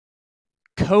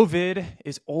COVID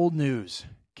is old news.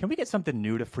 Can we get something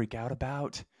new to freak out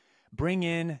about? Bring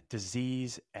in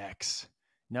Disease X.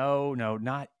 No,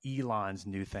 not Elon's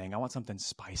new thing. I want something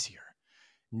spicier.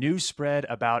 News spread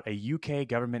about a UK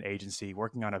government agency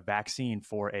working on a vaccine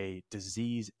for a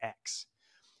Disease X.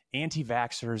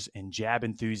 Anti-vaxxers and jab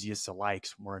enthusiasts alike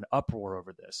were in uproar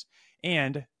over this.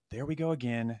 And there we go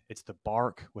again. It's the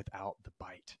bark without the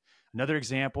bite. Another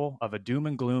example of a doom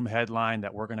and gloom headline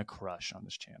that we're going to crush on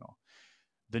this channel.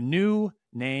 The new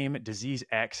name Disease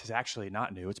X is actually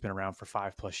not new. It's been around for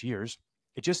 5+ years.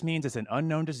 It just means it's an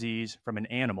unknown disease from an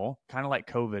animal, kind of like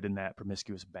COVID in that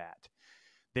promiscuous bat.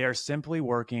 They are simply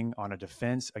working on a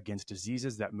defense against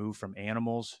diseases that move from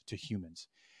animals to humans.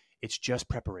 It's just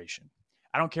preparation.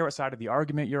 I don't care what side of the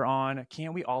argument you're on.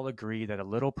 Can't we all agree that a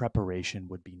little preparation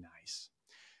would be nice?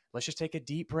 Let's just take a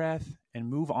deep breath and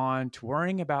move on to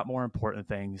worrying about more important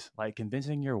things, like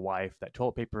convincing your wife that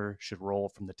toilet paper should roll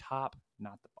from the top,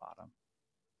 not the bottom.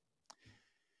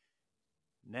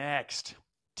 Next,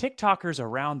 TikTokers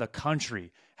around the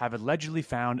country have allegedly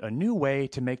found a new way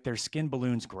to make their skin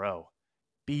balloons grow: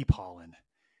 bee pollen.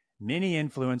 Many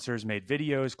influencers made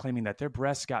videos claiming that their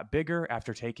breasts got bigger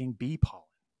after taking bee pollen.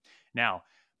 Now,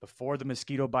 before the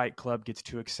Mosquito Bite Club gets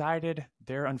too excited,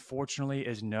 there unfortunately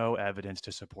is no evidence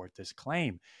to support this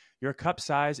claim. Your cup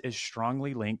size is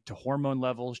strongly linked to hormone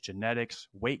levels, genetics,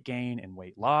 weight gain, and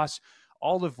weight loss,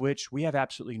 all of which we have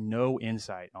absolutely no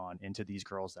insight on into these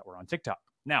girls that were on TikTok.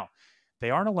 Now,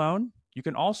 they aren't alone. You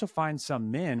can also find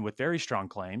some men with very strong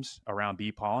claims around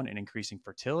bee pollen and increasing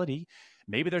fertility.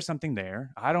 Maybe there's something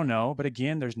there. I don't know. But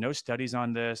again, there's no studies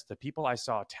on this. The people I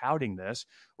saw touting this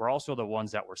were also the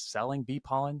ones that were selling bee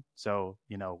pollen. So,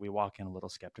 we walk in a little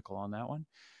skeptical on that one.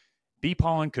 Bee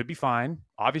pollen could be fine,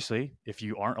 obviously, if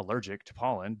you aren't allergic to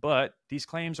pollen, but these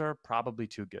claims are probably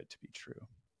too good to be true.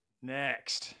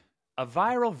 Next, a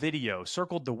viral video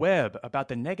circled the web about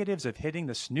the negatives of hitting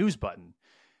the snooze button.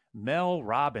 Mel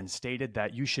Robbins stated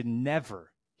that you should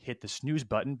never hit the snooze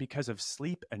button because of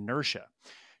sleep inertia.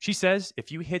 She says if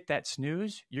you hit that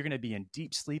snooze, you're going to be in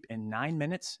deep sleep in 9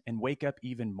 minutes and wake up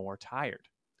even more tired.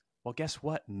 Well, guess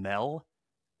what, Mel?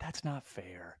 That's not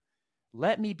fair.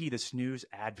 Let me be the snooze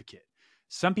advocate.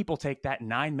 Some people take that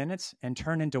 9 minutes and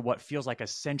turn into what feels like a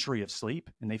century of sleep,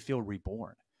 and they feel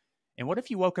reborn. And what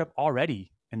if you woke up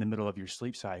already in the middle of your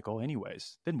sleep cycle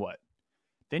anyways? Then what?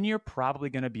 Then you're probably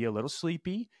going to be a little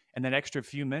sleepy, and that extra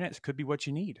few minutes could be what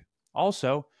you need.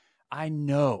 Also, I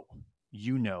know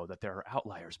you know that there are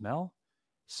outliers, Mel.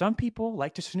 Some people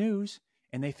like to snooze,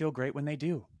 and they feel great when they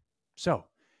do. So,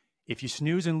 if you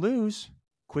snooze and lose,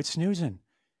 quit snoozing.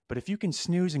 But if you can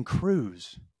snooze and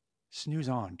cruise, snooze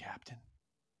on, Captain.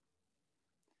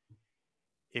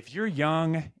 If you're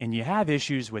young and you have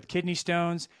issues with kidney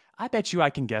stones, I bet you I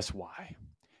can guess why.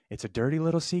 It's a dirty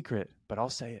little secret, but I'll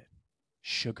say it.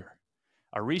 Sugar.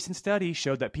 A recent study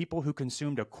showed that people who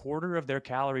consumed a quarter of their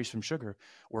calories from sugar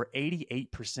were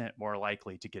 88% more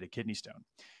likely to get a kidney stone.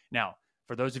 Now,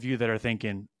 for those of you that are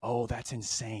thinking, oh, that's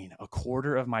insane, a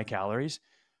quarter of my calories,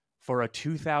 for a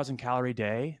 2,000 calorie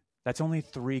day, that's only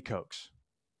 3 Cokes.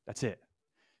 That's it.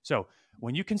 So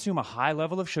when you consume a high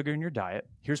level of sugar in your diet,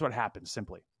 here's what happens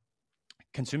simply.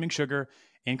 Consuming sugar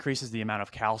increases the amount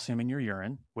of calcium in your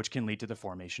urine, which can lead to the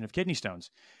formation of kidney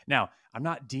stones. Now, I'm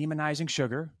not demonizing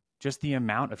sugar, just the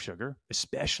amount of sugar,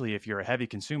 especially if you're a heavy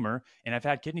consumer and have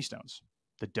had kidney stones.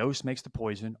 The dose makes the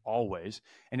poison always,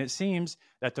 and it seems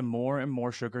that the more and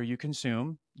more sugar you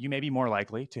consume, you may be more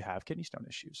likely to have kidney stone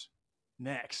issues.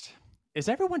 Next, is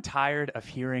everyone tired of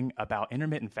hearing about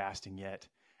intermittent fasting yet?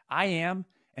 I am,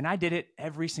 and I did it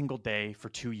every single day for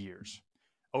 2 years.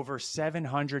 Over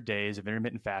 700 days of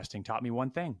intermittent fasting taught me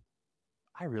one thing.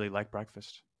 I really like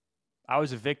breakfast. I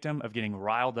was a victim of getting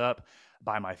riled up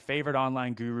by my favorite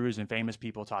online gurus and famous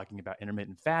people talking about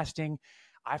intermittent fasting.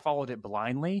 I followed it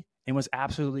blindly and was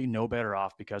absolutely no better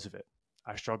off because of it.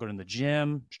 I struggled in the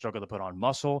gym, struggled to put on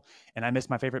muscle, and I missed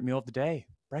my favorite meal of the day,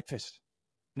 breakfast.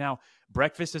 Now,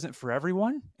 breakfast isn't for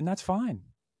everyone, and that's fine.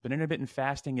 But intermittent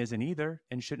fasting isn't either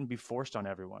and shouldn't be forced on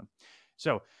everyone.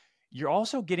 So you're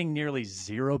also getting nearly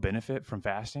zero benefit from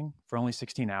fasting for only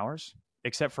 16 hours,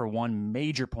 except for one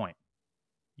major point.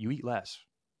 You eat less.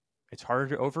 It's harder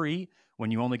to overeat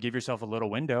when you only give yourself a little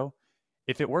window.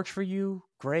 If it works for you,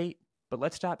 great, but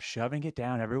let's stop shoving it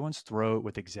down everyone's throat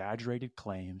with exaggerated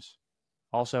claims.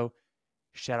 Also,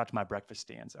 shout out to my breakfast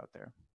stands out there.